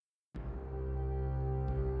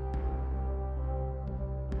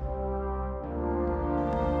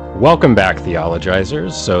Welcome back,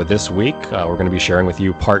 Theologizers. So this week, we're going to be sharing with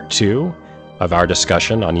you part 2 of our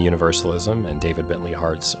discussion on universalism and David Bentley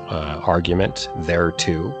Hart's argument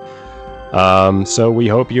thereto. So we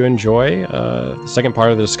hope you enjoy the second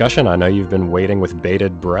part of the discussion. I know you've been waiting with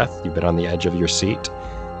bated breath. You've been on the edge of your seat.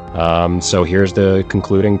 So here's the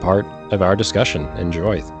concluding part of our discussion.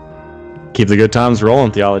 Enjoy. Keep the good times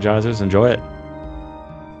rolling, Theologizers. Enjoy it.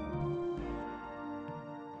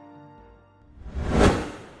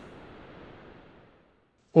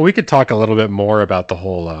 Well, we could talk a little bit more about the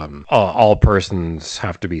whole all persons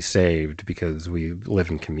have to be saved because we live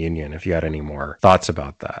in communion, if you had any more thoughts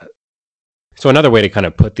about that. So another way to kind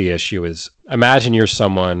of put the issue is, imagine you're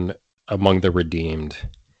someone among the redeemed,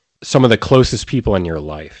 some of the closest people in your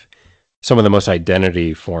life, some of the most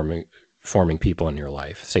identity-forming people in your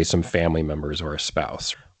life, say some family members or a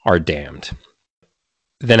spouse, are damned.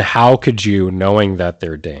 Then how could you, knowing that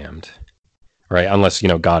they're damned, right? Unless,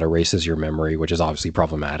 God erases your memory, which is obviously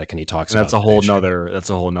problematic, and he talks about that's a whole nother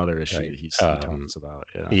issue right. that he talks about.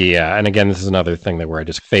 Yeah, and again, this is another thing that where I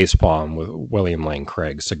just facepalm with William Lane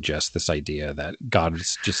Craig suggests this idea that God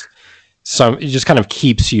is just it just kind of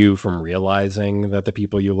keeps you from realizing that the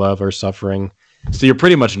people you love are suffering. So you're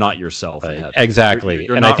pretty much not yourself. Right. Exactly.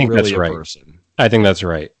 You're and not I think really that's a right. person. I think that's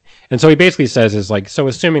right. And so he basically says is like, so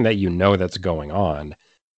assuming that that's going on,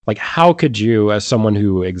 like, how could you, as someone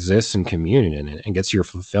who exists in communion and gets your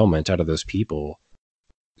fulfillment out of those people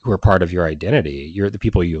who are part of your identity, the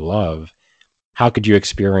people you love, how could you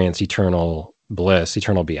experience eternal bliss,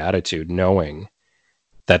 eternal beatitude, knowing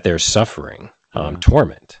that there's suffering,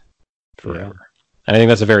 torment forever? Yeah. And I think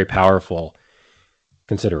that's a very powerful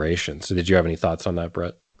consideration. So did you have any thoughts on that,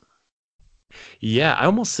 Brett? Yeah, I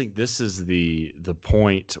almost think this is the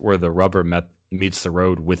point where the rubber meets the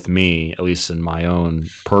road with me, at least in my own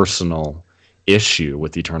personal issue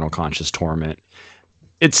with eternal conscious torment.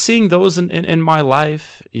 It's seeing those in my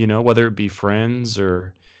life, whether it be friends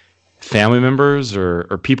or family members or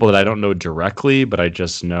people that I don't know directly, but I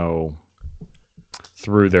just know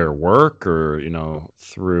through their work or,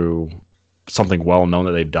 through something well known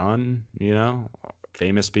that they've done,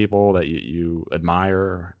 famous people that you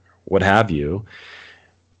admire, what have you.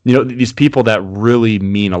 These people that really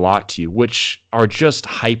mean a lot to you, which are just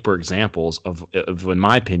hyper examples of, in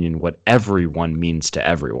my opinion, what everyone means to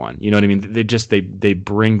everyone. You know what I mean? They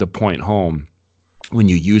bring the point home when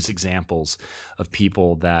you use examples of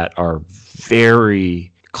people that are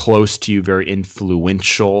very close to you, very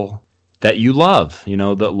influential, that you love,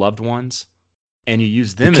 the loved ones, and you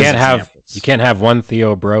use them as examples. You can't have one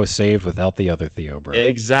Theo bro saved without the other Theo bro.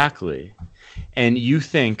 Exactly. And you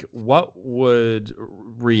think, what would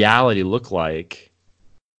reality look like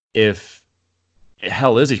if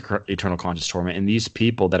hell is eternal conscious torment, and these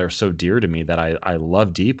people that are so dear to me, that I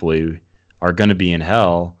love deeply, are going to be in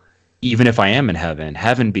hell, even if I am in heaven?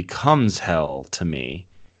 Heaven becomes hell to me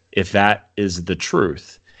if that is the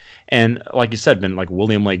truth. And like you said, Ben, like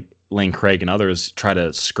William Lane Craig and others try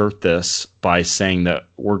to skirt this by saying that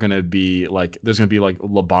we're going to be like, there's going to be like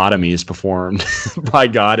lobotomies performed by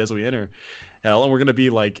God as we enter hell, and we're going to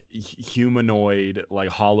be like humanoid, like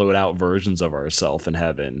hollowed out versions of ourselves in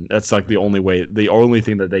heaven. That's like the only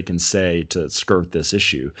thing that they can say to skirt this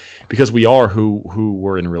issue, because we are who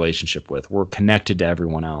we're in a relationship with. We're connected to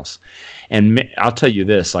everyone else. And I'll tell you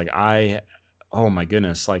this, like oh my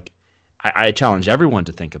goodness, like I challenge everyone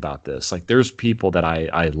to think about this. Like, there's people that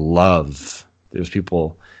I love. There's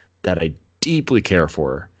people that I deeply care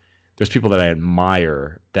for. There's people that I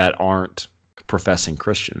admire that aren't professing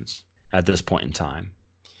Christians at this point in time,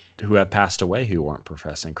 who have passed away who weren't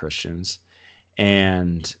professing Christians.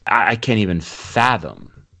 And I can't even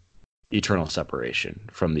fathom eternal separation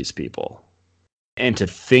from these people. And to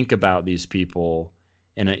think about these people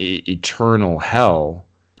in an eternal hell,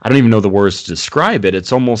 I don't even know the words to describe it.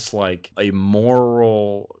 It's almost like a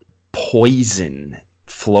moral poison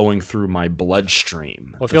flowing through my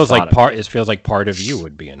bloodstream. Well, it feels like part of you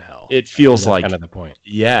would be in hell. It feels like kind of the point.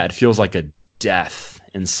 Yeah, it feels like a death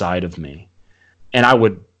inside of me. And I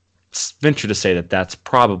would venture to say that that's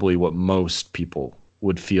probably what most people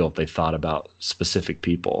would feel if they thought about specific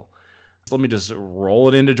people. So let me just roll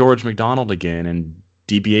it into George MacDonald again, and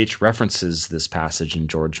DBH references this passage in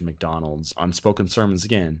George MacDonald's Unspoken Sermons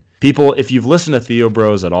again. People, if you've listened to Theo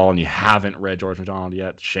Bros at all and you haven't read George MacDonald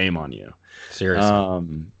yet, shame on you.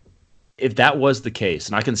 Seriously. If that was the case,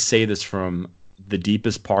 and I can say this from the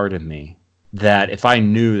deepest part of me, that if I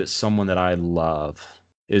knew that someone that I love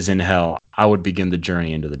is in hell, I would begin the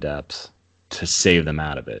journey into the depths to save them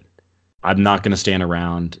out of it. I'm not going to stand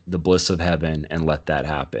around the bliss of heaven and let that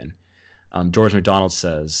happen. George MacDonald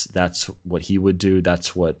says that's what he would do.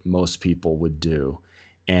 That's what most people would do.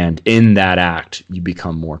 And in that act, you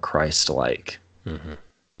become more Christ-like. Mm-hmm.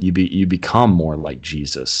 You become more like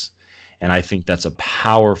Jesus. And I think that's a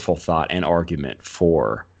powerful thought and argument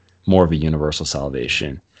for more of a universal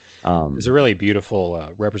salvation. There's a really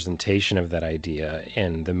beautiful representation of that idea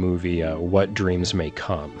in the movie What Dreams May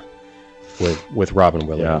Come with Robin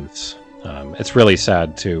Williams. It's really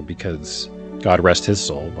sad, too, because God rest his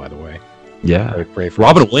soul, by the way. Yeah.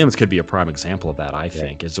 Robin Williams could be a prime example of that, I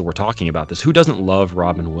think, as we're talking about this. Who doesn't love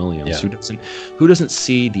Robin Williams? Yeah. Who doesn't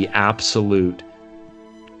see the absolute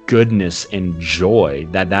goodness and joy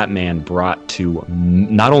that man brought to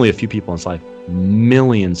not only a few people in his life,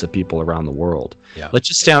 millions of people around the world. Yeah. Let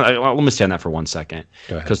me stay on that for 1 second,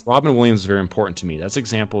 because Robin Williams is very important to me. That's an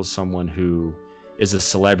example of someone who is a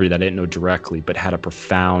celebrity that I didn't know directly, but had a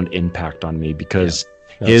profound impact on me, because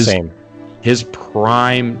his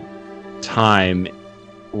prime time,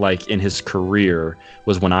 like in his career,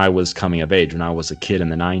 was when I was coming of age, when I was a kid in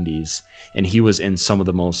the 90s, and he was in some of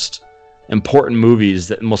the most important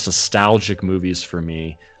movies, most nostalgic movies for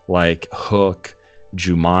me, like Hook,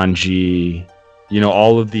 Jumanji,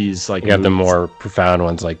 all of these, like, you got the more profound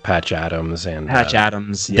ones like Patch Adams,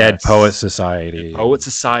 Dead Poet Society.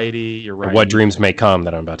 You're right. What Dreams May Come,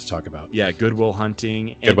 that I'm about to talk about. Yeah, Good Will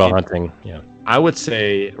Hunting. Yeah. I would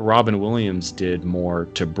say Robin Williams did more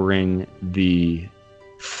to bring the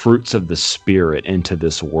fruits of the Spirit into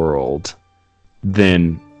this world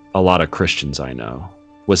than a lot of Christians I know.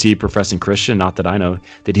 Was he a professing Christian? Not that I know.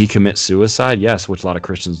 Did he commit suicide? Yes, which a lot of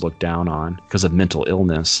Christians look down on because of mental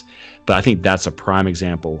illness. But I think that's a prime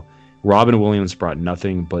example. Robin Williams brought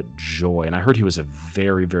nothing but joy. And I heard he was a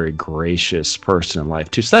very, very gracious person in life,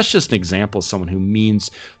 too. So that's just an example of someone who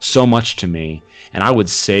means so much to me. And I would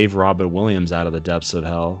save Robin Williams out of the depths of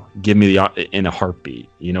hell. Give me in a heartbeat.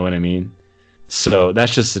 You know what I mean? So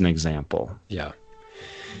that's just an example. Yeah.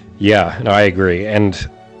 Yeah, no, I agree. And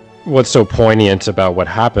what's so poignant about what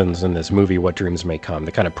happens in this movie, What Dreams May Come,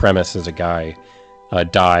 the kind of premise is a guy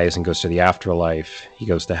dies and goes to the afterlife. He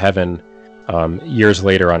goes to heaven. Years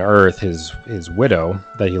later on Earth, his widow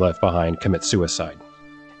that he left behind commits suicide.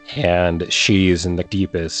 And she's in the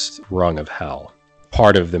deepest rung of hell.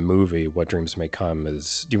 Part of the movie, What Dreams May Come,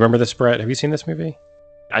 is... Do you remember this, Brett? Have you seen this movie?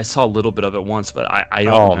 I saw a little bit of it once, but I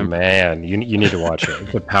don't remember. Man, you need to watch it.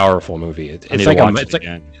 It's a powerful movie. It's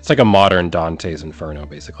like a modern Dante's Inferno,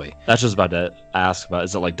 basically. That's just about to ask about.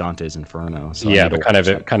 Is it like Dante's Inferno? So yeah, but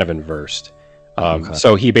kind of inversed.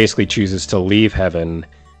 So he basically chooses to leave heaven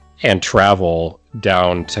and travel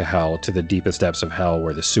down to hell, to the deepest depths of hell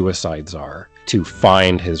where the suicides are, to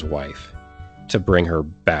find his wife, to bring her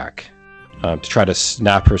back. To try to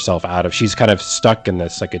snap herself out of... She's kind of stuck in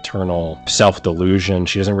this like eternal self-delusion.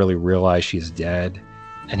 She doesn't really realize she's dead.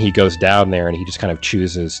 And he goes down there and he just kind of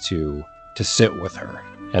chooses to sit with her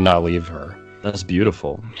and not leave her. That's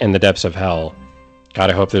beautiful. In the depths of hell. God,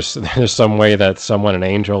 I hope there's some way that someone, an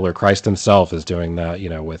angel or Christ himself, is doing that,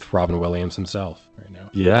 with Robin Williams himself right now.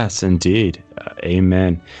 Yes, indeed.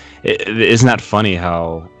 Amen. Isn't that funny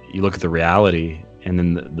how you look at the reality and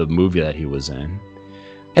then the movie that he was in?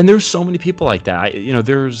 And there's so many people like that.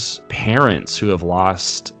 There's parents who have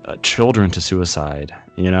lost children to suicide.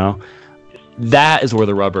 That is where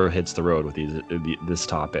the rubber hits the road with this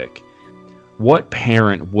topic. What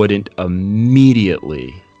parent wouldn't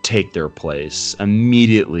immediately take their place,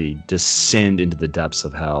 immediately descend into the depths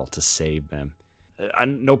of hell to save them?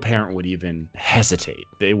 No parent would even hesitate.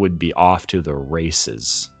 They would be off to the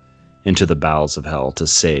races into the bowels of hell to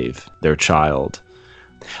save their child.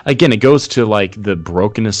 Again, it goes to like the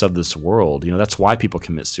brokenness of this world. That's why people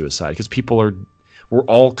commit suicide, because we're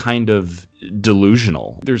all kind of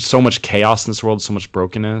delusional. There's so much chaos in this world, so much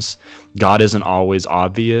brokenness. God isn't always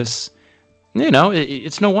obvious.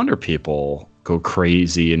 It's no wonder people go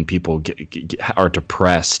crazy and people are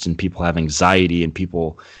depressed and people have anxiety and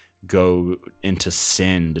people go into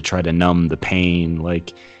sin to try to numb the pain.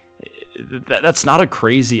 Like, that's not a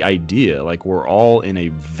crazy idea. Like, we're all in a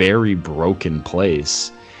very broken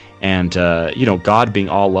place, and God being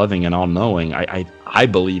all loving and all knowing, I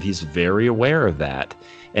believe he's very aware of that,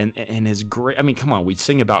 and his grace. I mean, come on, we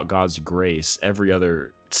sing about God's grace every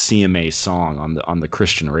other CMA song on the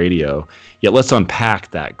Christian radio. Yet let's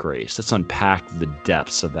unpack that grace. Let's unpack the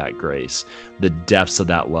depths of that grace, the depths of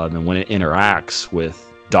that love, and when it interacts with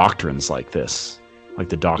doctrines like this, like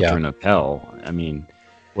the doctrine of hell. I mean,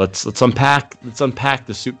 let's unpack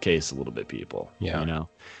the suitcase a little bit, people. Yeah.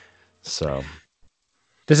 So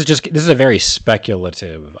this is a very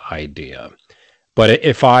speculative idea. But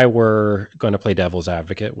if I were going to play devil's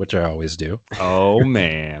advocate, which I always do. Oh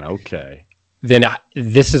man, okay. Then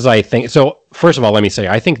this is, I think, so first of all, let me say,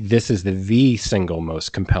 I think this is the single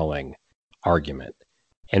most compelling argument.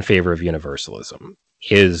 in favor of universalism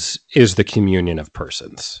is the communion of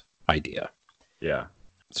persons idea. Yeah.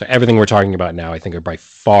 So everything we're talking about now, I think, are by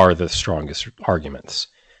far the strongest arguments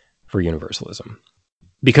for universalism,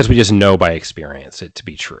 because we just know by experience it to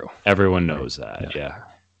be true. Everyone knows that. Yeah.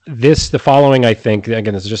 The following, I think,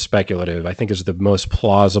 again, this is just speculative, I think is the most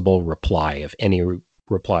plausible reply, if any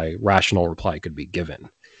rational reply could be given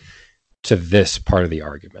to this part of the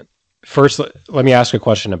argument. First, let me ask a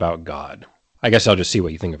question about God. I guess I'll just see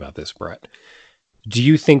what you think about this, Brett. Do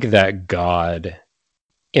you think that God,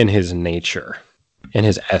 in his nature, in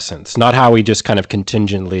his essence, not how he just kind of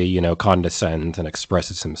contingently, condescends and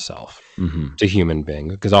expresses himself to human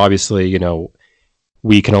beings, because obviously,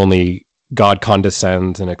 God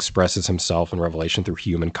condescends and expresses himself in Revelation through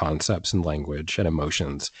human concepts and language and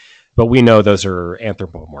emotions. But we know those are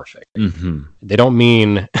anthropomorphic. They don't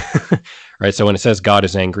mean, right? So when it says God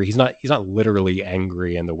is angry, he's not literally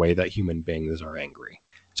angry in the way that human beings are angry.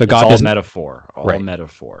 So God is metaphor,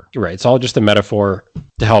 metaphor. Right. It's all just a metaphor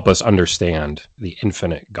to help us understand the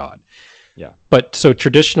infinite God. Yeah. But so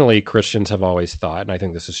traditionally Christians have always thought, and I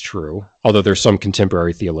think this is true, although there's some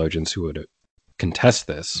contemporary theologians who would contest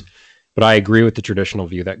this, but I agree with the traditional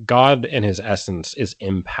view that God in his essence is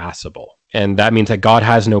impassible. And that means that God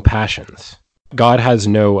has no passions. God has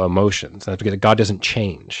no emotions. That's because God doesn't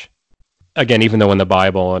change. Again, even though in the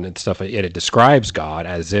Bible and stuff, it describes God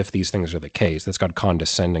as if these things are the case. That's God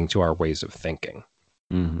condescending to our ways of thinking.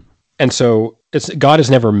 And so God is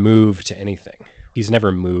never moved to anything. He's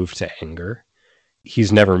never moved to anger.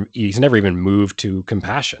 He's never even moved to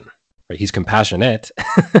compassion. Right? He's compassionate,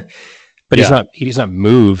 but he's not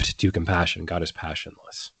moved to compassion. God is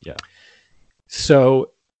passionless. Yeah.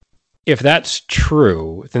 So if that's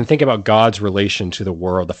true, then think about God's relation to the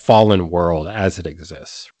world, the fallen world as it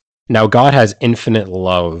exists. Now, God has infinite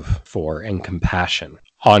love for and compassion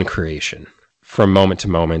on creation from moment to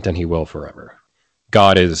moment, and he will forever.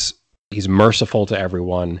 He's merciful to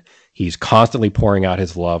everyone. He's constantly pouring out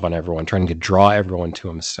his love on everyone, trying to draw everyone to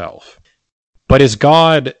himself. But is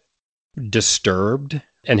God disturbed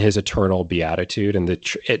in his eternal beatitude and the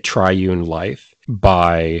triune life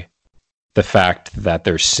by the fact that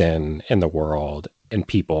there's sin in the world and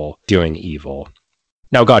people doing evil?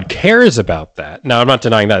 Now, God cares about that. Now, I'm not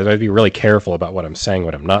denying that. I'd be really careful about what I'm saying,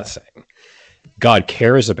 what I'm not saying. God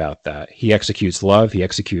cares about that. He executes love. He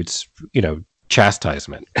executes,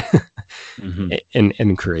 chastisement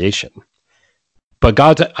in creation. But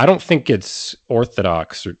I don't think it's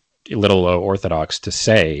orthodox or little orthodox to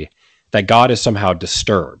say that God is somehow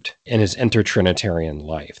disturbed in his intertrinitarian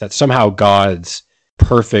life, that somehow God's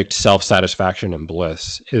perfect self-satisfaction and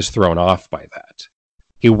bliss is thrown off by that.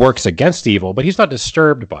 He works against evil, but he's not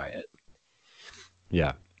disturbed by it.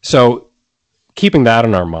 Yeah. So keeping that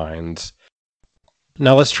in our minds,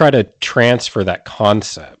 now let's try to transfer that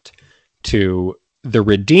concept to the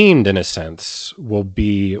redeemed, in a sense,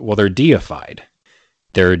 they're deified.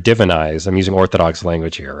 They're divinized. I'm using Orthodox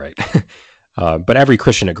language here, right? But every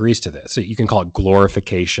Christian agrees to this. So you can call it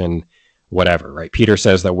glorification, whatever, right? Peter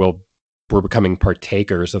says that we're becoming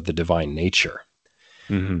partakers of the divine nature.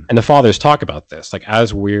 And the fathers talk about this. Like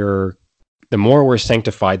the more we're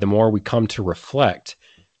sanctified, the more we come to reflect,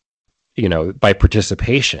 by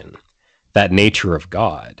participation, that nature of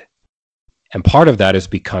God. And part of that is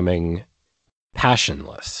becoming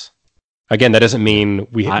passionless. Again, that doesn't mean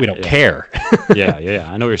we don't care. Yeah.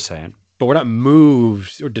 I know what you're saying. But we're not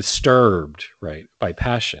moved or disturbed, right, by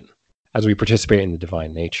passion as we participate in the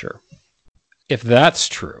divine nature. If that's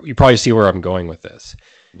true, you probably see where I'm going with this.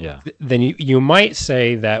 Yeah. Then you might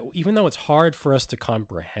say that even though it's hard for us to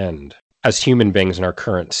comprehend as human beings in our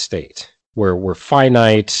current state, where we're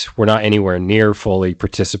finite, we're not anywhere near fully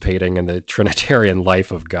participating in the Trinitarian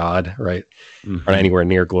life of God, right? Or anywhere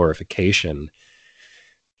near glorification.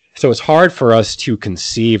 So it's hard for us to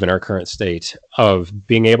conceive in our current state of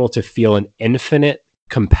being able to feel an infinite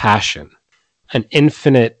compassion, an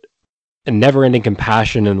infinite and never-ending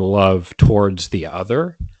compassion and love towards the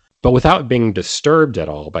other, but without being disturbed at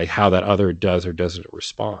all by how that other does or doesn't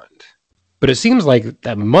respond. But it seems like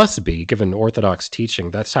that must be, given Orthodox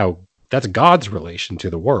teaching, that's God's relation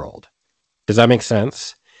to the world. Does that make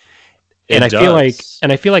sense? I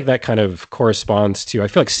feel like that kind of corresponds to, I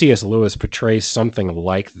feel like C.S. Lewis portrays something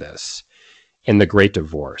like this in The Great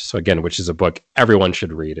Divorce. So again, which is a book everyone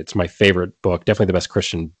should read. It's my favorite book, definitely the best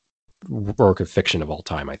Christian work of fiction of all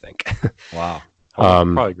time, I think. Wow. I'll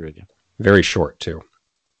probably agree with you. Very short too.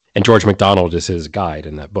 And George MacDonald is his guide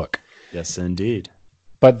in that book. Yes, indeed.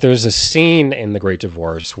 But there's a scene in The Great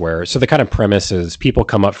Divorce where, so the kind of premise is people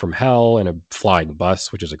come up from hell in a flying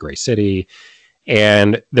bus, which is a gray city,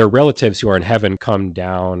 and their relatives who are in heaven come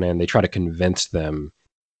down and they try to convince them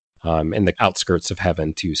in the outskirts of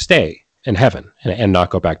heaven to stay in heaven and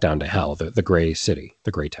not go back down to hell, the gray city,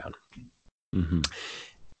 the gray town. Mm-hmm.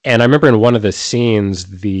 And I remember in one of the scenes,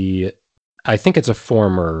 I think it's a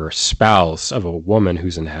former spouse of a woman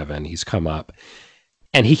who's in heaven. He's come up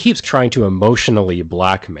and he keeps trying to emotionally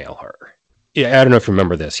blackmail her. Yeah, I don't know if you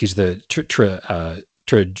remember this. He's the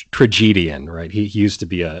tragedian, right? He used to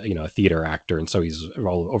be a theater actor, and so he's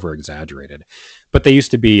all over exaggerated. But they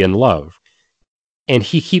used to be in love, and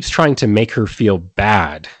he keeps trying to make her feel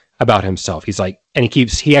bad about himself. He's like, and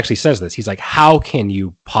he actually says this. He's like, "How can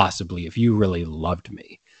you possibly, if you really loved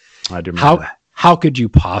me, I do remember that. How could you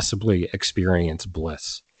possibly experience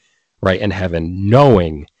bliss, right, in heaven,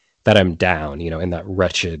 knowing that I'm down, in that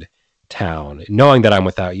wretched town, knowing that I'm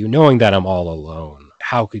without you, knowing that I'm all alone?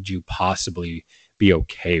 How could you possibly be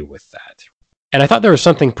okay with that?" And I thought there was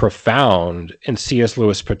something profound in C.S.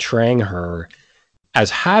 Lewis portraying her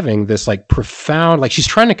as having this like profound, like she's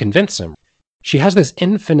trying to convince him. She has this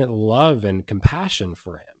infinite love and compassion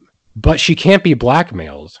for him, but she can't be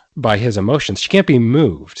blackmailed by his emotions. She can't be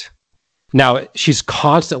moved. Now, she's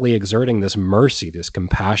constantly exerting this mercy, this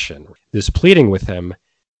compassion, this pleading with him,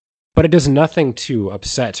 but it does nothing to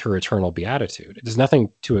upset her eternal beatitude. It does nothing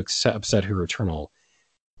to upset her eternal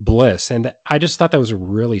bliss. And I just thought that was a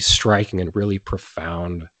really striking and really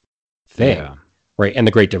profound thing, right? And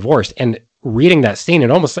the Great Divorce. And reading that scene,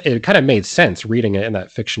 it kind of made sense reading it in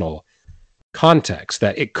that fictional context,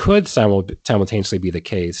 that it could simultaneously be the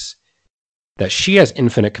case that she has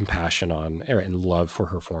infinite compassion on and love for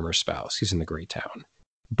her former spouse. He's in the great town,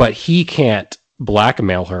 but he can't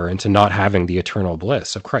blackmail her into not having the eternal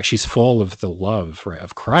bliss of Christ. She's full of the love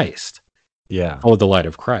of Christ. Yeah. Full of the light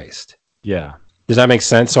of Christ. Yeah. Does that make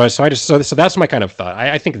sense? So that's my kind of thought.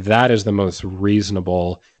 I think that is the most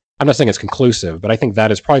reasonable. I'm not saying it's conclusive, but I think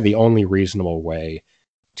that is probably the only reasonable way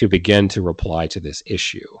to begin to reply to this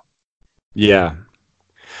issue. Yeah.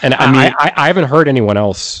 And I haven't heard anyone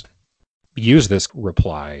else use this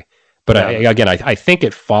reply, but I think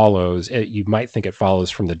it follows. You might think it follows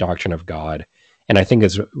from the doctrine of God, and I think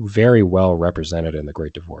it's very well represented in the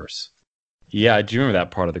Great Divorce. Yeah, I do remember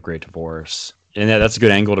that part of the Great Divorce, and that's a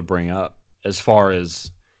good angle to bring up as far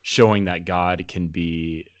as showing that God can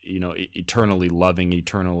be, eternally loving,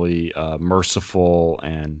 eternally merciful,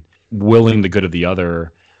 and willing the good of the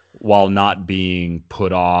other, while not being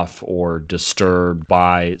put off or disturbed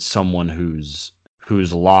by someone who's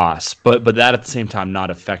lost, but that at the same time not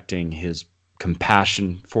affecting his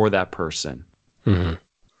compassion for that person. Mm-hmm.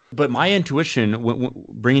 But my intuition,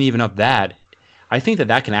 bringing even up that, I think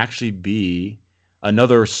that can actually be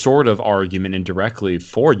another sort of argument indirectly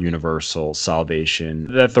for universal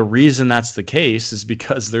salvation, that the reason that's the case is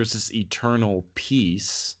because there's this eternal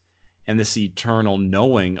peace and this eternal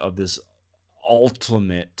knowing of this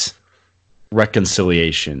ultimate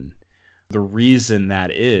reconciliation. The reason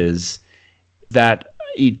that is that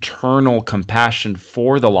eternal compassion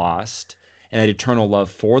for the lost and that eternal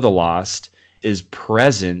love for the lost is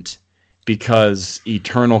present because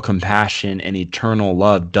eternal compassion and eternal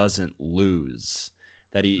love doesn't lose.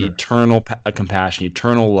 That eternal compassion,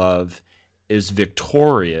 eternal love is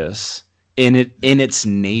victorious in its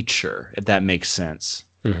nature, if that makes sense.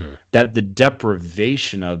 Mm-hmm. That the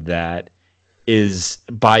deprivation of that is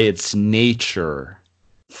by its nature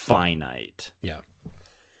finite. Yeah.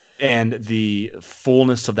 And the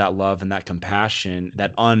fullness of that love and that compassion,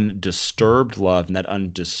 that undisturbed love and that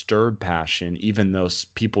undisturbed passion, even though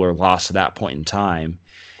people are lost at that point in time,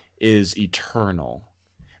 is eternal.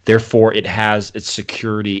 Therefore, it has its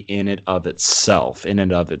security in and of itself, in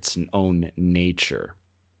and of its own nature.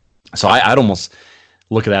 So I'd almost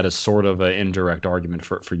look at that as sort of an indirect argument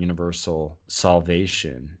for universal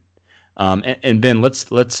salvation. And Ben,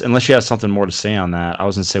 let's unless you have something more to say on that, I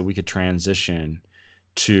was going to say we could transition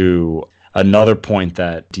to another point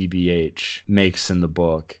that DBH makes in the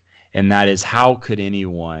book, and that is, how could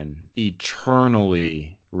anyone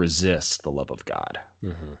eternally resist the love of God?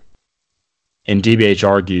 Mm-hmm. And DBH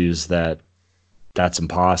argues that that's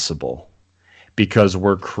impossible because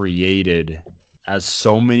we're created, as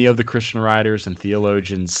so many of the Christian writers and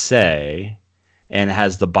theologians say, and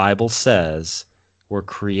as the Bible says, we're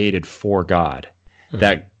created for God. Mm-hmm.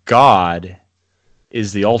 That God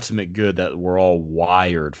is the ultimate good that we're all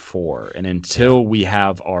wired for. And until we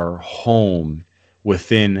have our home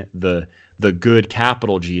within the good,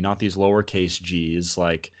 capital G, not these lowercase g's,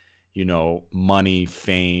 like, money,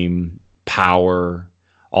 fame, power,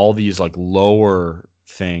 all these like lower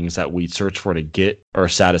things that we search for to get our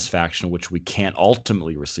satisfaction, which we can't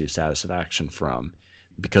ultimately receive satisfaction from,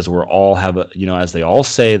 because we're all have a, as they all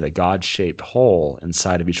say, the God-shaped hole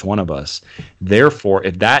inside of each one of us. Therefore,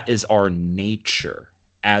 if that is our nature,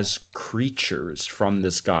 as creatures from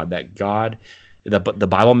this God. The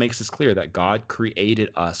Bible makes this clear that God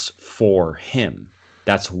created us for him.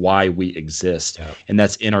 That's why we exist. Yeah. And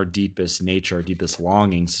that's in our deepest nature, our deepest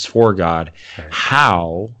longings for God. Right.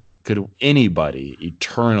 How could anybody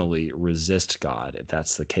eternally resist God if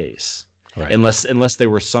that's the case? Right. Unless they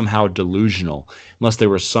were somehow delusional, unless they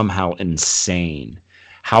were somehow insane.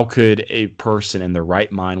 How could a person in their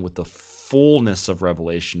right mind with the fullness of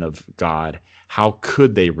revelation of God, how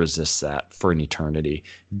could they resist that for an eternity?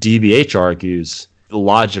 DBH argues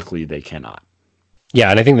logically they cannot. Yeah,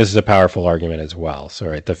 and I think this is a powerful argument as well. So,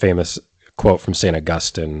 right, the famous quote from St.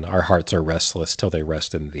 Augustine, "Our hearts are restless till they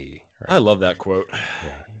rest in thee." Right? I love that quote.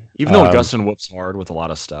 Yeah. Even though Augustine whoops hard with a lot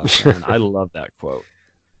of stuff, man, I love that quote.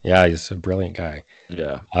 Yeah, he's a brilliant guy.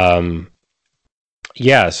 Yeah.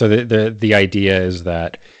 Yeah, so the idea is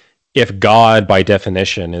that if God, by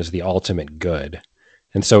definition, is the ultimate good,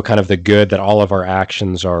 and so kind of the good that all of our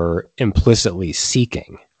actions are implicitly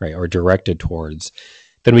seeking, right, or directed towards,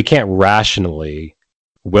 then we can't rationally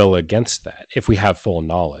will against that if we have full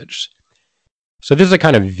knowledge. So this is a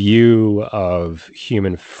kind of view of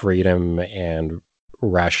human freedom and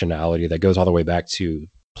rationality that goes all the way back to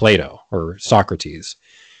Plato or Socrates.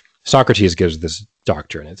 Socrates gives this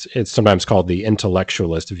doctrine. It's sometimes called the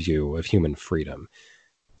intellectualist view of human freedom,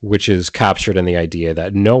 which is captured in the idea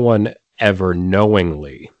that no one ever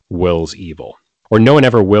knowingly wills evil, or no one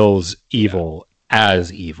ever wills evil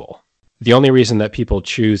as evil. The only reason that people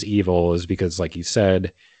choose evil is because, like you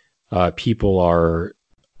said, people are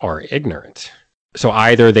ignorant. So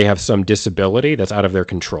either they have some disability that's out of their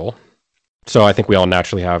control. So I think we all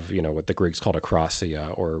naturally have, what the Greeks called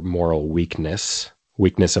akrasia, or moral weakness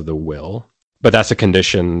of the will. But that's a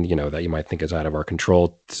condition, that you might think is out of our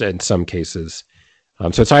control in some cases.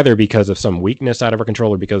 So it's either because of some weakness out of our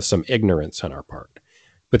control or because of some ignorance on our part.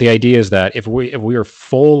 But the idea is that if we are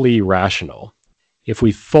fully rational, if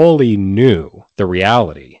we fully knew the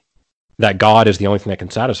reality that God is the only thing that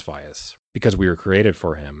can satisfy us because we were created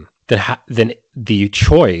for him, then the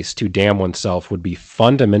choice to damn oneself would be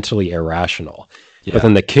fundamentally irrational. Yeah. But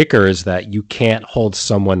then the kicker is that you can't hold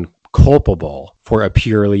someone culpable for a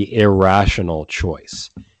purely irrational choice.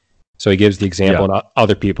 So he gives the example, and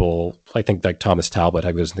other people, I think like Thomas Talbot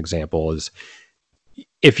gives an example, is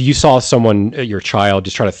if you saw someone, your child,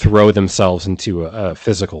 just try to throw themselves into a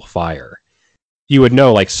physical fire, you would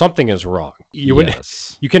know like something is wrong. You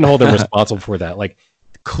can hold them responsible for that. Like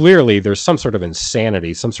clearly there's some sort of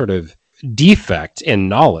insanity, some sort of defect in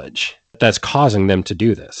knowledge that's causing them to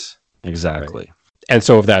do this. Exactly. Right? And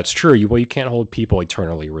so if that's true, you can't hold people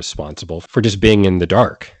eternally responsible for just being in the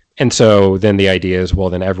dark. And so then the idea is, well,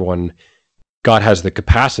 then God has the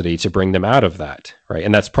capacity to bring them out of that, right?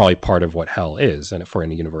 And that's probably part of what hell is, and for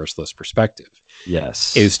any universalist perspective.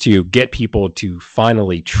 Yes. Is to get people to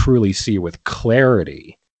finally truly see with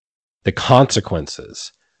clarity the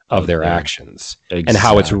consequences of their actions. Exactly. And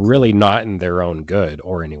how it's really not in their own good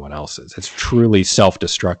or anyone else's. It's truly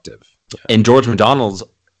self-destructive. Yeah. And George MacDonald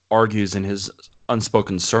argues in his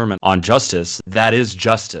unspoken sermon on justice, that is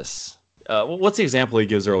justice. What's the example he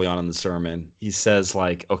gives early on in the sermon? He says,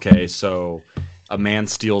 like, okay, so a man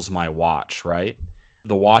steals my watch, right?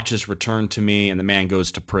 The watch is returned to me and the man goes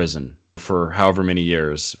to prison for however many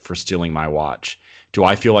years for stealing my watch. Do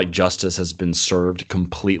I feel like justice has been served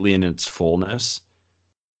completely in its fullness?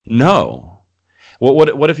 No.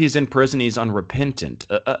 What if he's in prison, he's unrepentant?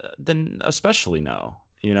 Then especially no.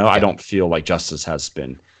 I don't feel like justice has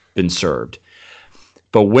been served.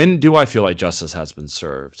 But when do I feel like justice has been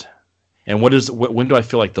served? And when do I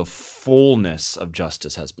feel like the fullness of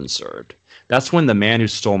justice has been served? That's when the man who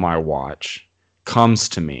stole my watch comes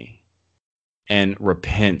to me and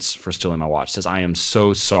repents for stealing my watch, says, I am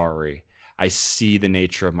so sorry. I see the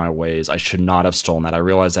nature of my ways. I should not have stolen that. I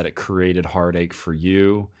realize that it created heartache for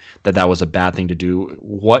you, that was a bad thing to do.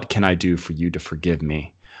 What can I do for you to forgive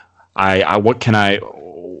me?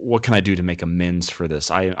 What can I do to make amends for this?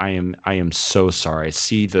 I am so sorry. I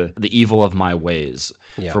see the evil of my ways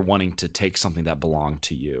for wanting to take something that belonged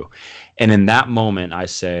to you. And in that moment, I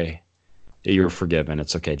say, you're forgiven.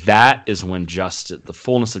 It's okay. That is when the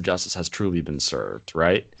fullness of justice has truly been served,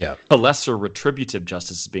 right? Yeah. A lesser retributive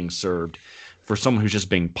justice is being served for someone who's just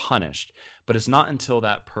being punished. But it's not until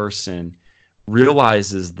that person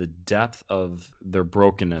realizes the depth of their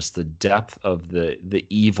brokenness, the depth of the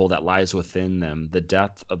evil that lies within them, the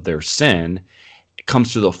depth of their sin, it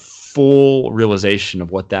comes to the full realization of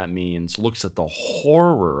what that means, looks at the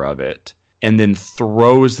horror of it, and then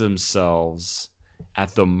throws themselves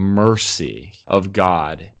at the mercy of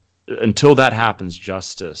God. Until that happens,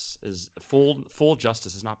 full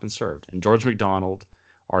justice has not been served. And George MacDonald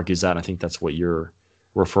argues that, and I think that's what you're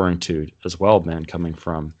referring to as well, Ben, coming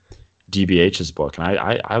from DBH's book. And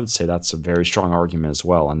I would say that's a very strong argument as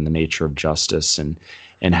well on the nature of justice and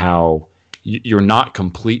how you're not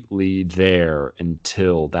completely there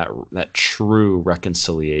until that true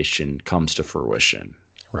reconciliation comes to fruition.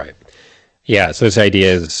 Right. Yeah. So this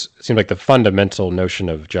idea seems like the fundamental notion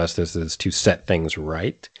of justice is to set things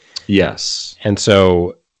right. Yes. And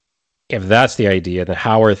so if that's the idea, then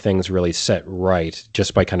how are things really set right?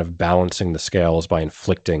 Just by kind of balancing the scales, by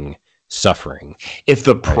inflicting suffering. If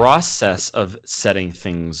the process of setting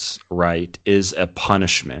things right is a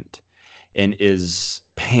punishment and is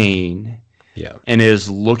pain, and is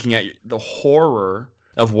looking at the horror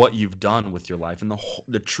of what you've done with your life and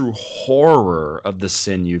the true horror of the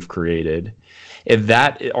sin you've created, if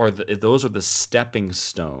those are the stepping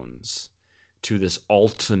stones to this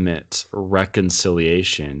ultimate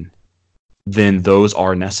reconciliation, then those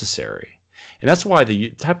are necessary. And that's why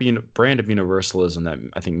the type of brand of universalism that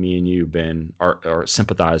I think me and you, Ben, are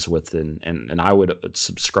sympathize with and I would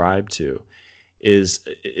subscribe to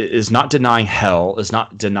is not denying hell, is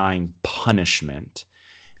not denying punishment,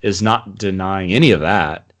 is not denying any of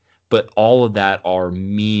that, but all of that are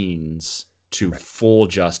means to full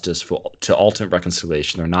justice, to ultimate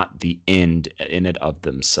reconciliation. They're not the end in it of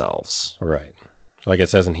themselves. Right. Like it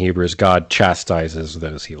says in Hebrews, God chastises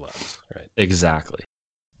those he loves. Right. Exactly.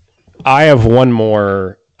 I have one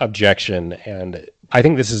more objection, and I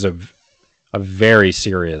think this is a very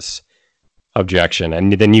serious objection,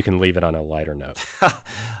 and then you can leave it on a lighter note.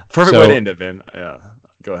 Perfect way to end it, Ben. Yeah,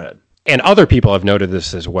 go ahead. And other people have noted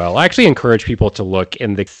this as well. I actually encourage people to look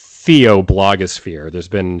in the theo-blogosphere. There's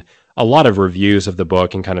been a lot of reviews of the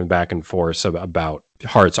book and kind of back and forth about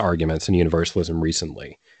Hart's arguments in universalism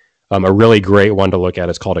recently. A really great one to look at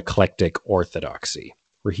is called Eclectic Orthodoxy,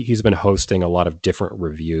 where he's been hosting a lot of different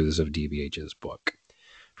reviews of DBH's book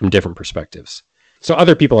from different perspectives. So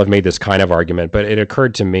other people have made this kind of argument, but it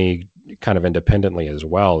occurred to me kind of independently as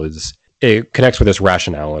well, is it connects with this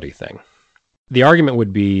rationality thing. The argument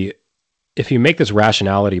would be, if you make this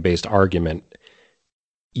rationality-based argument,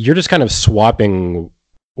 you're just kind of swapping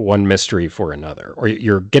one mystery for another, or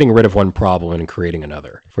you're getting rid of one problem and creating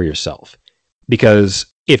another for yourself. Because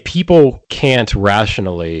if people can't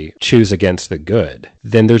rationally choose against the good,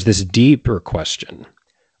 then there's this deeper question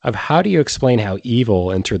of how do you explain how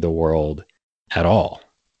evil entered the world at all?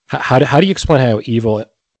 How do you explain how evil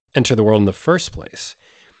entered the world in the first place?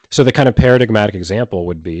 So the kind of paradigmatic example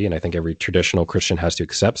would be, and I think every traditional Christian has to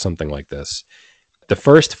accept something like this, the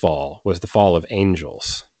first fall was the fall of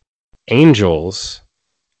angels. Angels,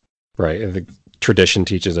 right, the tradition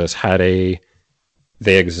teaches us,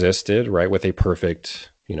 they existed, right, with a perfect,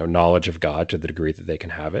 knowledge of God to the degree that they can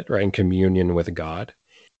have it, right, in communion with God.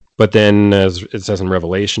 But then, as it says in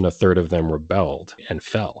Revelation, a third of them rebelled and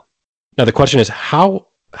fell. Now the question is, how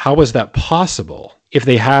was that possible? If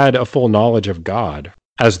they had a full knowledge of God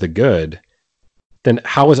as the good, then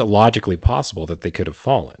how is it logically possible that they could have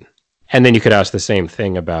fallen? And then you could ask the same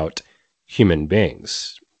thing about human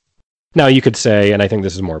beings. Now you could say, and I think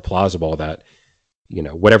this is more plausible, that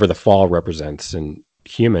whatever the fall represents in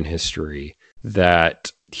human history,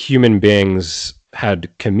 that human beings had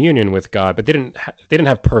communion with God, but they didn't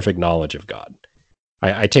have perfect knowledge of God.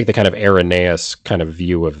 I take the kind of Irenaeus kind of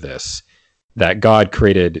view of this, that God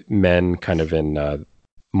created men kind of in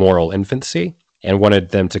moral infancy and wanted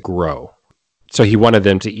them to grow. So he wanted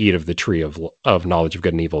them to eat of the tree of knowledge of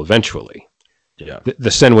good and evil eventually. Yeah.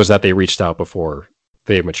 The sin was that they reached out before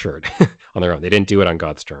they matured on their own. They didn't do it on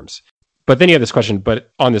God's terms. But then you have this question,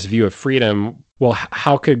 but on this view of freedom, well,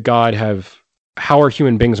 how are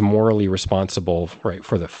human beings morally responsible, right,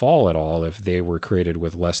 for the fall at all if they were created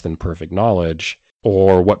with less than perfect knowledge?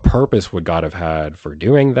 Or what purpose would God have had for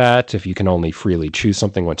doing that if you can only freely choose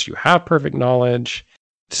something once you have perfect knowledge?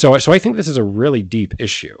 So I think this is a really deep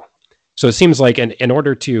issue. So it seems like in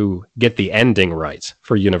order to get the ending right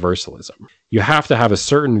for universalism, you have to have a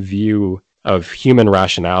certain view of human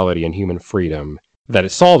rationality and human freedom that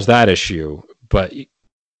it solves that issue, but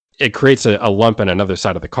it creates a lump in another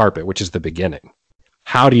side of the carpet, which is the beginning.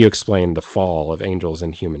 How do you explain the fall of angels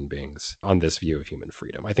and human beings on this view of human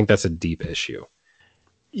freedom? I think that's a deep issue.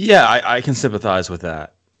 Yeah, I can sympathize with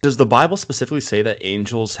that. Does the Bible specifically say that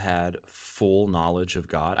angels had full knowledge of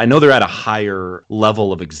God? I know they're at a higher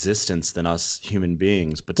level of existence than us human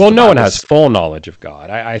beings, but no one has full knowledge of God.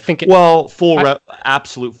 I think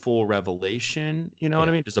absolute full revelation. You know what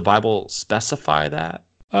I mean? Does the Bible specify that?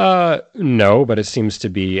 No, but it seems to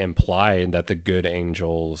be implied that the good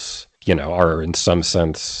angels, are in some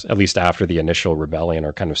sense, at least after the initial rebellion,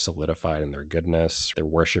 are kind of solidified in their goodness. They're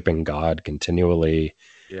worshiping God continually.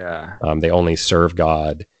 Yeah. They only serve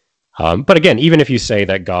God. But again, even if you say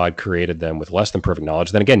that God created them with less than perfect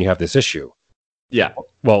knowledge, then again, you have this issue. Yeah.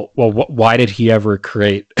 Well, why did he ever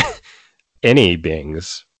create any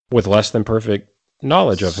beings with less than perfect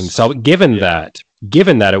knowledge of himself? Given that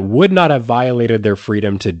it would not have violated their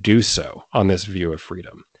freedom to do so on this view of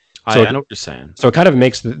freedom. So I know what you're saying. So it kind of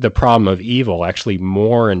makes the problem of evil actually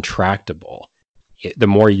more intractable the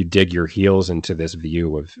more you dig your heels into this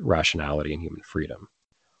view of rationality and human freedom.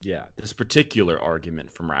 Yeah, this particular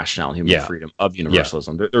argument from rationality and human freedom of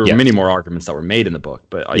universalism. There are many more arguments that were made in the book,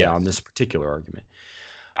 but on this particular argument,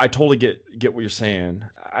 I totally get what you're saying.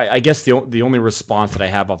 I guess the only response that I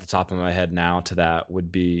have off the top of my head now to that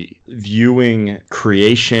would be viewing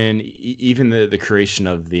creation, even the creation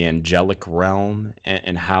of the angelic realm,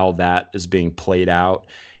 and how that is being played out,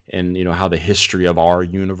 and how the history of our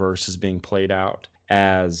universe is being played out,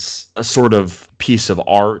 as a sort of piece of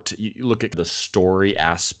art. You look at the story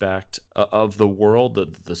aspect of the world,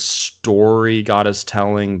 the story God is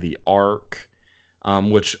telling, the arc,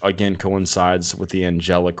 which again coincides with the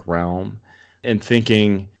angelic realm, and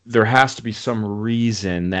thinking there has to be some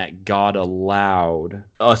reason that God allowed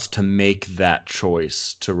us to make that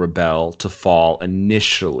choice to rebel, to fall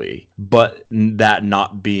initially, but that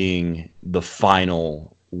not being the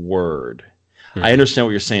final word. I understand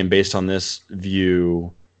what you're saying based on this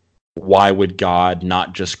view. Why would God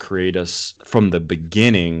not just create us from the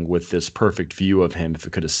beginning with this perfect view of him if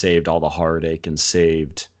it could have saved all the heartache and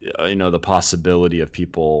saved, the possibility of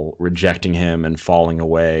people rejecting him and falling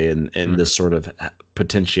away and this sort of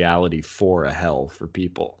potentiality for a hell for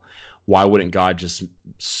people? Why wouldn't God just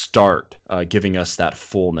start giving us that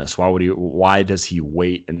fullness? Why does he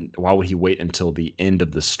wait, and why would he wait until the end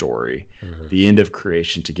of the story, the end of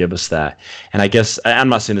creation, to give us that? And I guess I'm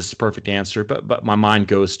not saying this is a perfect answer, but my mind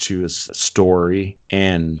goes to his story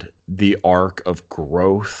and the arc of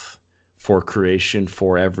growth for creation,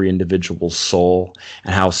 for every individual soul,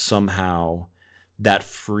 and how somehow that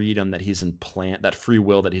freedom that that free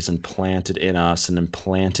will that he's implanted in us and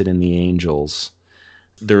implanted in the angels,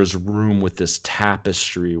 there's room with this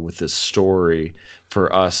tapestry, with this story,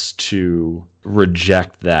 for us to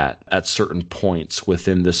reject that at certain points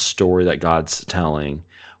within this story that God's telling,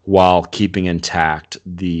 while keeping intact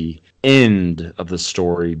the end of the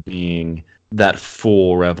story being that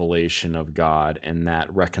full revelation of God and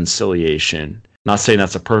that reconciliation. Not saying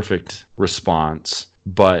that's a perfect response,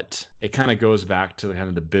 but it kind of goes back to kind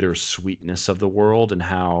of the bittersweetness of the world and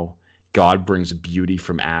how God brings beauty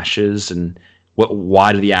from ashes. And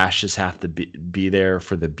why do the ashes have to be there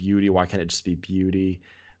for the beauty? Why can't it just be beauty?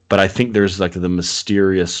 But I think there's like the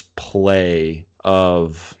mysterious play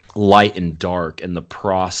of light and dark and the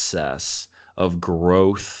process of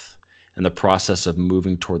growth and the process of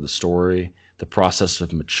moving toward the story, the process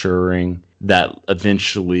of maturing, that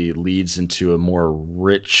eventually leads into a more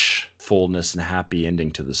rich fullness and happy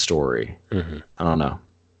ending to the story. I don't know.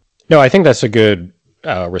 No, I think that's a good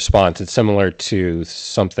response. It's similar to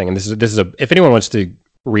something, and this is if anyone wants to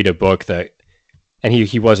read a book that, and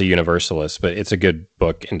he was a universalist, but it's a good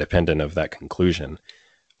book independent of that conclusion,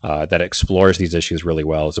 that explores these issues really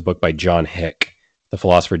well. It's a book by John Hick, the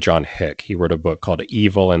philosopher John Hick. He wrote a book called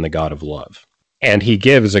Evil and the God of Love, and he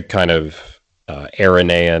gives a kind of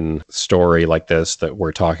Arrhenian story like this that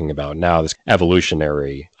we're talking about now, this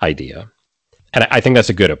evolutionary idea. And I think that's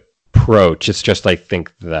a good approach. It's just, I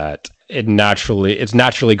think that it's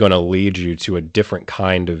naturally going to lead you to a different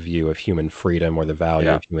kind of view of human freedom, or the value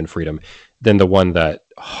of human freedom, than the one that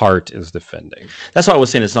Hart is defending. That's why I was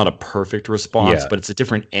saying it's not a perfect response, but it's a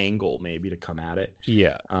different angle maybe to come at it.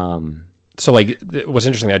 Yeah. So like, what's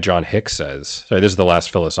interesting that John Hick says, so this is the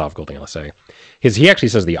last philosophical thing I'll say, is he actually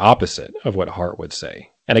says the opposite of what Hart would say.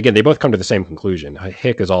 And again, they both come to the same conclusion.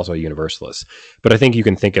 Hick is also a universalist, but I think you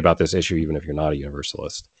can think about this issue even if you're not a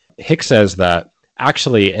universalist. Hick says that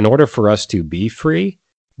actually, in order for us to be free,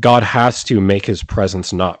 God has to make his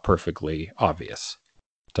presence not perfectly obvious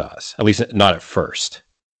to us, at least not at first.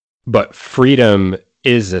 But freedom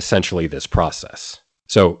is essentially this process.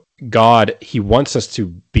 So God, he wants us to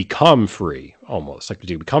become free, almost, like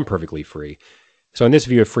to become perfectly free. So in this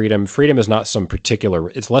view of freedom is not some particular,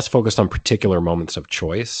 it's less focused on particular moments of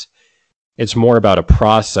choice. It's more about a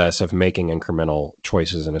process of making incremental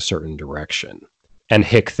choices in a certain direction. And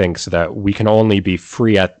Hick thinks that we can only be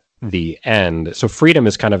free at the end. So freedom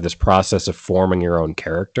is kind of this process of forming your own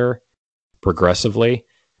character progressively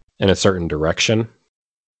in a certain direction.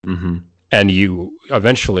 Mm-hmm. And you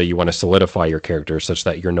eventually want to solidify your character such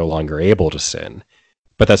that you're no longer able to sin.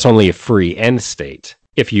 But that's only a free end state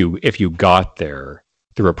if you got there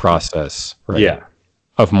through a process, right,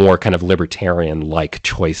 of more kind of libertarian-like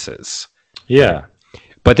choices. Yeah.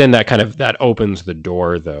 But then that opens the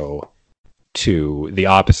door, though, to the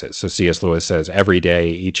opposite. So C.S. Lewis says every day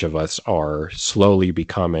each of us are slowly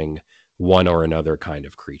becoming one or another kind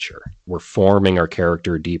of creature. We're forming our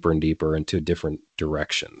character deeper and deeper into different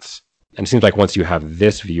directions. And it seems like once you have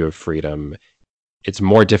this view of freedom, it's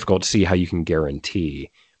more difficult to see how you can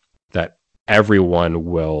guarantee that everyone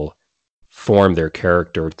will form their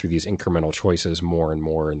character through these incremental choices more and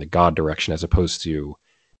more in the God direction, as opposed to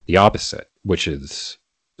the opposite, which is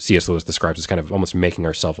C.S. Lewis describes as kind of almost making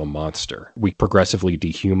ourselves a monster. We progressively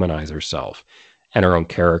dehumanize ourselves and our own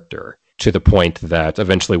character to the point that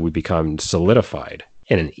eventually we become solidified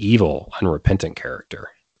in an evil, unrepentant character.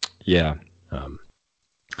 Yeah. Anyway,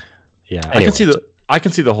 I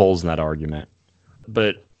can see the holes in that argument.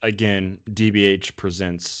 But again, DBH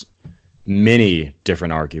presents many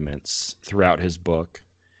different arguments throughout his book.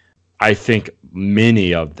 I think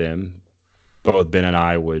many of them, both Ben and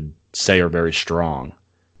I would say, are very strong.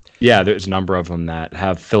 Yeah, there's a number of them that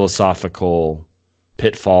have philosophical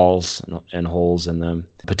pitfalls and holes in them,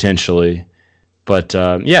 potentially. But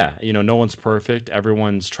no one's perfect.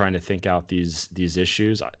 Everyone's trying to think out these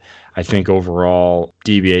issues. I think overall,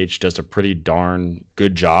 DBH does a pretty darn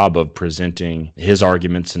good job of presenting his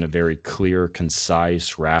arguments in a very clear,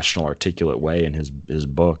 concise, rational, articulate way in his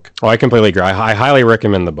book. Oh, I completely agree. I highly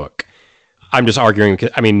recommend the book. I'm just arguing.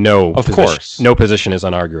 I mean, no position is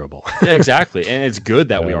unarguable. Yeah, exactly. And it's good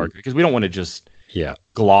that we argue, because we don't want to just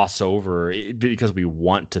gloss over it because we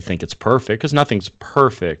want to think it's perfect, because nothing's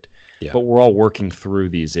perfect. Yeah. But we're all working through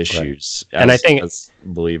these issues as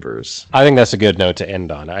believers. I think that's a good note to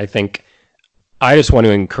end on. I just want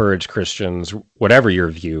to encourage Christians, whatever your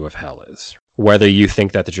view of hell is, whether you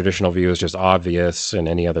think that the traditional view is just obvious and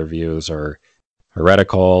any other views are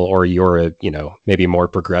heretical, or you're a, maybe more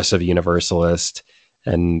progressive universalist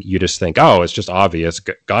and you just think, oh, it's just obvious.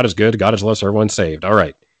 God is good. God is love. So everyone's saved. All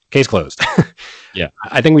right. Case closed. Yeah.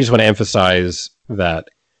 I think we just want to emphasize that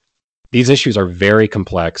these issues are very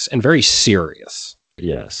complex and very serious.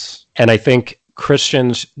 Yes. And I think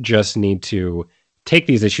Christians just need to take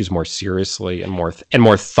these issues more seriously and more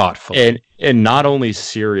thoughtfully. And not only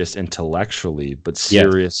serious intellectually, but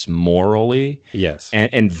serious morally. Yes.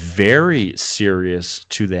 And very serious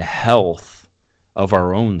to the health of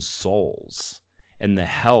our own souls and the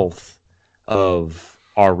health of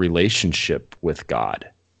our relationship with God.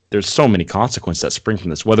 There's so many consequences that spring from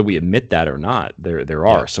this, whether we admit that or not. There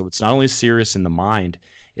are. Yeah. So it's not only serious in the mind;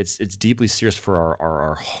 it's deeply serious for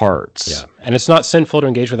our hearts. Yeah, and it's not sinful to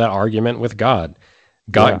engage with that argument with God.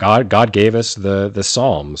 God gave us the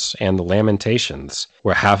Psalms and the Lamentations,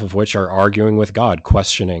 where half of which are arguing with God,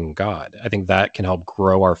 questioning God. I think that can help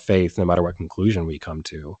grow our faith, no matter what conclusion we come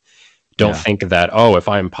to. Don't think that, if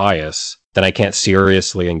I'm pious, then I can't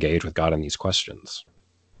seriously engage with God in these questions.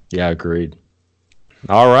 Yeah, agreed.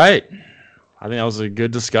 All right. I think that was a good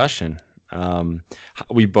discussion.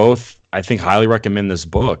 We both, I think, highly recommend this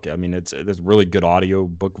book. I mean, there's a really good audio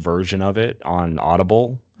book version of it on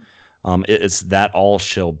Audible. It's That All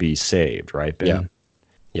Shall Be Saved, right, Ben?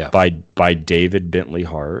 Yeah. By David Bentley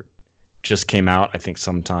Hart. Just came out, I think,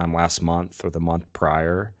 sometime last month or the month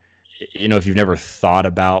prior. If you've never thought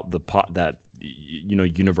about that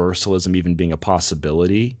universalism even being a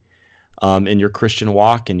possibility in your Christian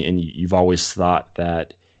walk, and you've always thought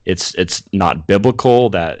that it's not biblical,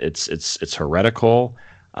 that it's heretical,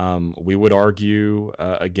 we would argue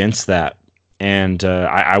against that. And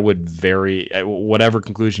I would whatever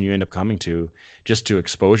conclusion you end up coming to, just to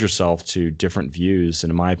expose yourself to different views,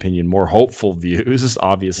 and in my opinion, more hopeful views,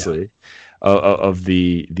 obviously, of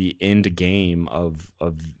the end game of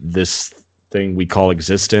this thing we call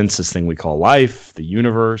existence, this thing we call life, the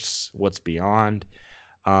universe, what's beyond.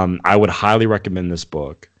 I would highly recommend this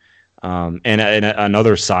book. And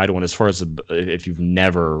another side one, as far as if you've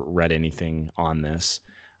never read anything on this,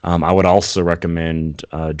 I would also recommend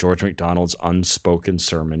George MacDonald's unspoken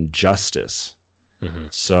sermon, Justice. Mm-hmm.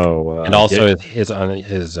 So, and also his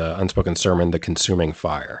unspoken sermon, The Consuming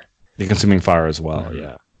Fire. The Consuming Fire as well,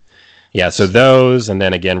 mm-hmm. Yeah, so those, and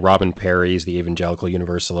then again, Robin Perry's The Evangelical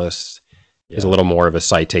Universalist is a little more of a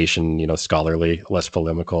citation, scholarly, less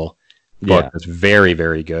polemical book. It's very,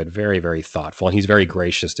 very good, very, very thoughtful, and he's very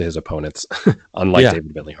gracious to his opponents, unlike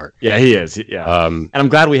David Bentley Hart. Yeah, he is. Yeah, and I'm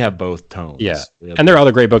glad we have both tones. Yeah, and there are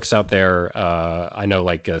other great books out there. I know,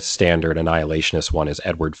 like a standard annihilationist one is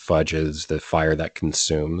Edward Fudge's The Fire That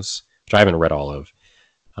Consumes, which I haven't read all of.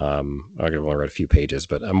 I've only read a few pages,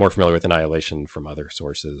 but I'm more familiar with Annihilation from other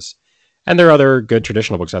sources. And there are other good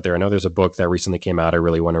traditional books out there. I know there's a book that recently came out I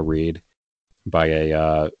really want to read by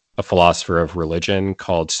a philosopher of religion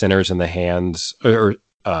called Sinners in the Hands,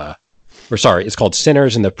 it's called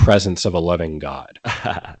Sinners in the Presence of a Loving God.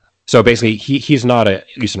 So basically, he's not a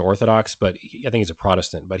Eastern Orthodox, but I think he's a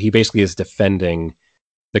Protestant. But he basically is defending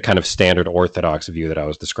the kind of standard Orthodox view that I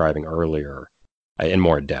was describing earlier in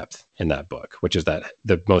more depth in that book, which is that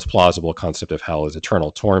the most plausible concept of hell is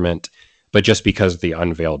eternal torment, but just because of the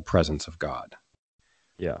unveiled presence of God.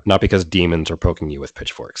 Yeah. Not because demons are poking you with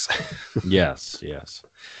pitchforks. Yes.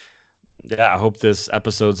 Yeah, I hope this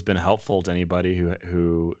episode's been helpful to anybody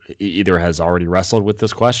who either has already wrestled with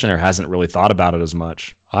this question or hasn't really thought about it as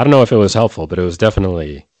much. I don't know if it was helpful, but it was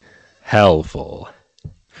definitely helpful.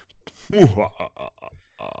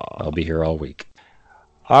 I'll be here all week.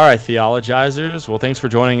 All right, theologizers. Well, thanks for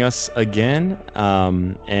joining us again.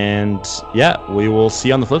 And yeah, we will see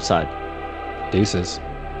you on the flip side. Deuces.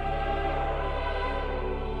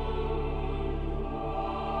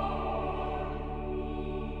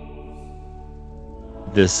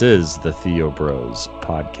 This is the Theo Bros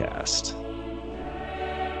podcast.